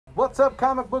What's up,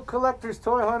 comic book collectors,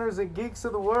 toy hunters, and geeks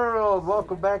of the world?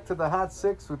 Welcome back to the Hot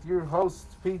Six with your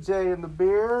hosts, PJ and the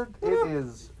Beard. It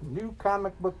is New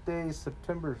Comic Book Day,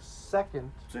 September 2nd.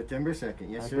 September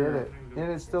 2nd, yes, I sir. did it.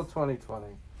 And it's still 2020.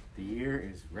 The year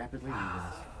is rapidly leaving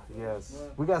us. Yes.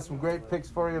 We got some great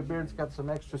picks for you. Beard's got some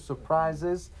extra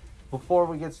surprises. Before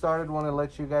we get started, I want to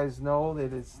let you guys know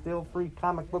that it's still free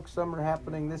comic book summer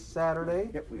happening this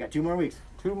Saturday. Yep, we got 2 more weeks.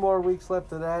 2 more weeks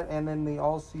left of that, and then the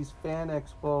All Seas Fan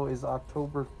Expo is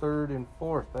October 3rd and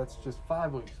 4th. That's just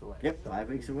 5 weeks away. Yep, 5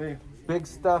 weeks away. Big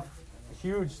stuff,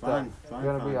 huge stuff. Fun,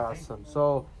 Gonna be awesome.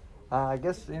 So, I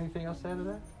guess anything else to add to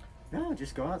that? No,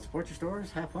 just go out, support your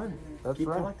stores, have fun. That's Keep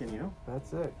right. collecting, you know.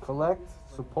 That's it. Collect,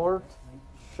 support,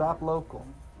 shop local.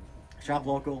 Shop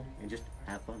local, and just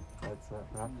have fun. That's it.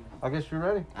 Right? I guess you're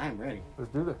ready. I am ready.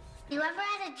 Let's do this. You ever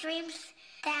had a dream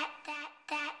that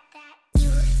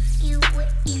you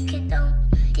could don't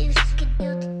you could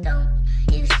you don't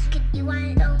you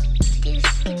want don't you could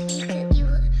you could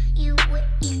don't you could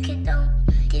you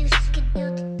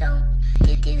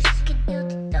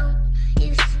don't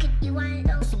you want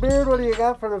don't. Mr. Beard, what do you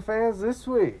got for the fans this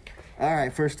week? All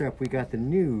right, first up, we got the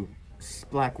new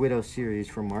Black Widow series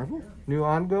from Marvel. New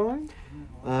ongoing?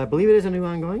 I believe it is a new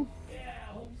ongoing.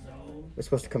 It's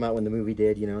supposed to come out when the movie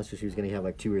did, you know, so she was going to have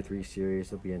like 2 or 3 series.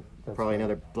 There'll be probably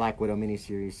another Black Widow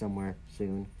miniseries somewhere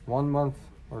soon. 1 month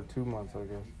or 2 months, I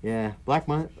guess. Yeah, Black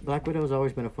Widow has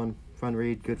always been a fun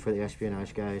read, good for the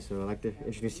espionage guy, so I like to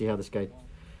interesting to see how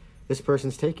this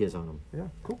person's take is on him. Yeah,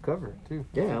 cool cover, too.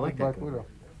 Yeah, I like that Black cover. Widow.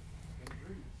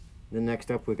 Then next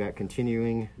up, we got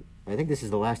continuing, I think this is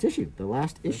the last issue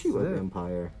of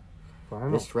Empire.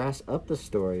 Final. This wraps up the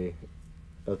story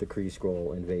of the Kree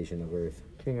Skrull invasion of Earth.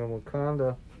 King of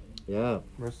Wakanda. Yeah.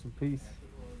 Rest in peace.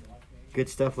 Good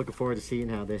stuff. Looking forward to seeing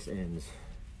how this ends.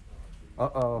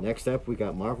 Uh-oh. Next up, we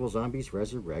got Marvel Zombies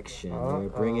Resurrection. They're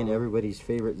bringing everybody's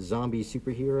favorite zombie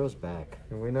superheroes back.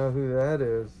 And we know who that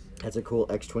is. That's a cool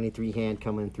X-23 hand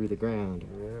coming through the ground.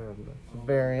 Yeah, that's a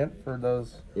variant for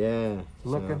those Yeah.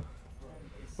 looking.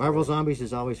 Marvel Zombies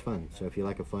is always fun. So if you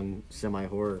like a fun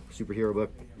semi-horror superhero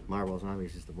book, Marvel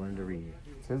Zombies is the one to read.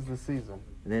 'Tis the season.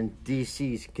 And then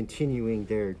DC's continuing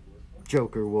their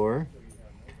Joker War.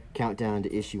 Countdown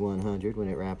to issue 100 when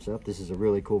it wraps up. This is a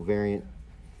really cool variant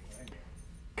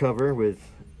cover with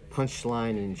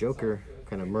Punchline and Joker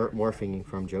kind of morphing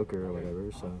from Joker or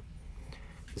whatever. So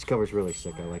this cover's really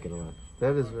sick. I like it a lot.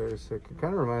 That is very sick. It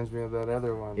kind of reminds me of that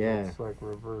other one. Yeah. It's like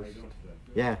reversed.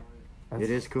 Yeah, it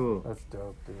is cool. That's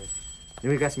dope, dude.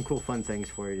 Then we got some cool fun things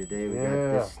for you today. We got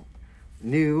Yeah. this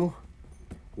new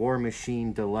War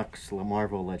Machine Deluxe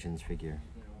Marvel Legends figure.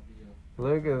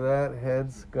 Look at that head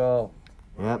sculpt.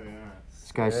 Yep.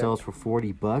 This guy sells for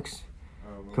 $40.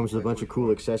 Comes with a bunch of cool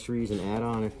accessories and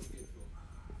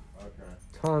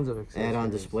Tons of accessories. add-on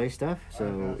display stuff.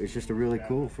 So it's just a really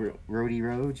cool for roadie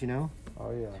roads, you know.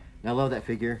 Oh, yeah. And I love that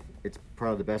figure. It's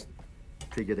probably the best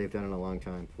figure they've done in a long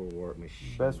time for War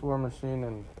Machine. Best War Machine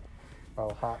in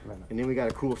a hot minute. And then we got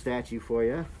a cool statue for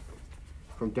you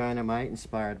from Dynamite,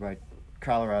 inspired by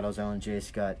Colorado's own J.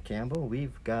 Scott Campbell.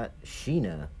 We've got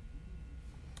Sheena,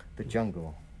 the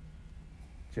Jungle.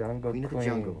 Jungle Queen of the Queen.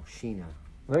 Jungle, Sheena.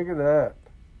 Look at that.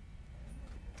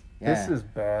 Yeah. This is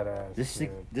badass.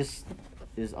 This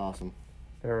is awesome.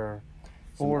 There are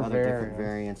Some 4 other variants. different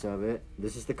variants of it.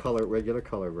 This is the regular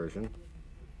color version.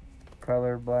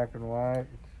 Color, black and white.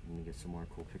 Let me get some more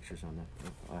cool pictures on that.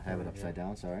 I have it upside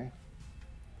down, sorry.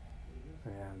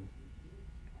 Man.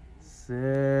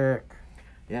 Sick.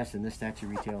 Yes, and this statue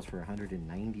retails for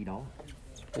 $190.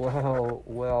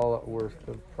 Well worth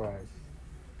the price.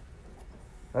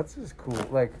 That's just cool.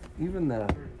 Like, even the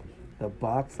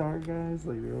box art guys,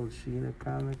 like the old Sheena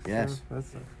comics. Yes. Stuff,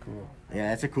 that's cool. Yeah,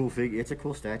 that's a cool figure. It's a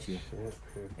cool statue. Shit,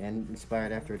 dude. And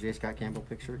inspired after a J. Scott Campbell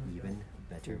picture, even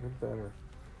better. Even better.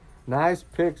 Nice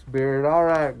picks, Beard. All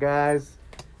right, guys.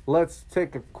 Let's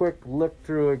take a quick look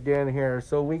through again here.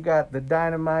 So we got the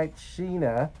Dynamite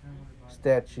Sheena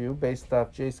statue based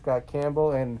off J. Scott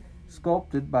Campbell and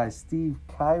sculpted by Steve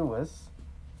Kaiwas.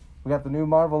 We got the new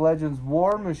Marvel Legends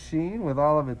War Machine with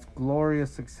all of its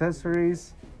glorious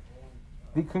accessories.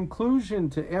 The conclusion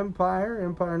to Empire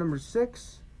number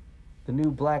 6. The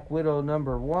new Black Widow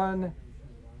number 1.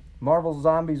 Marvel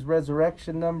Zombies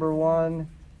Resurrection number 1.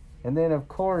 And then, of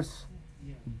course,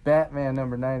 Batman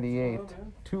number 98.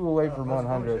 2 away from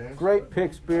 100. Great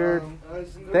picks, Beard.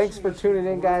 Thanks for tuning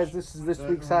in, guys. This is this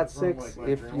week's Hot Six.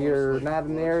 If you're not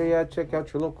in the area, check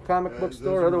out your local comic book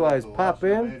store. Otherwise, pop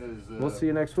in. We'll see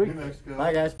you next week.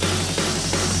 Bye, guys.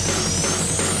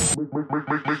 Make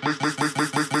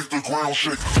the ground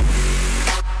shake.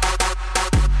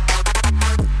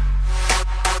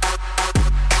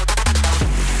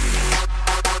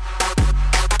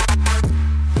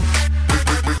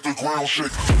 ground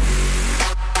shake.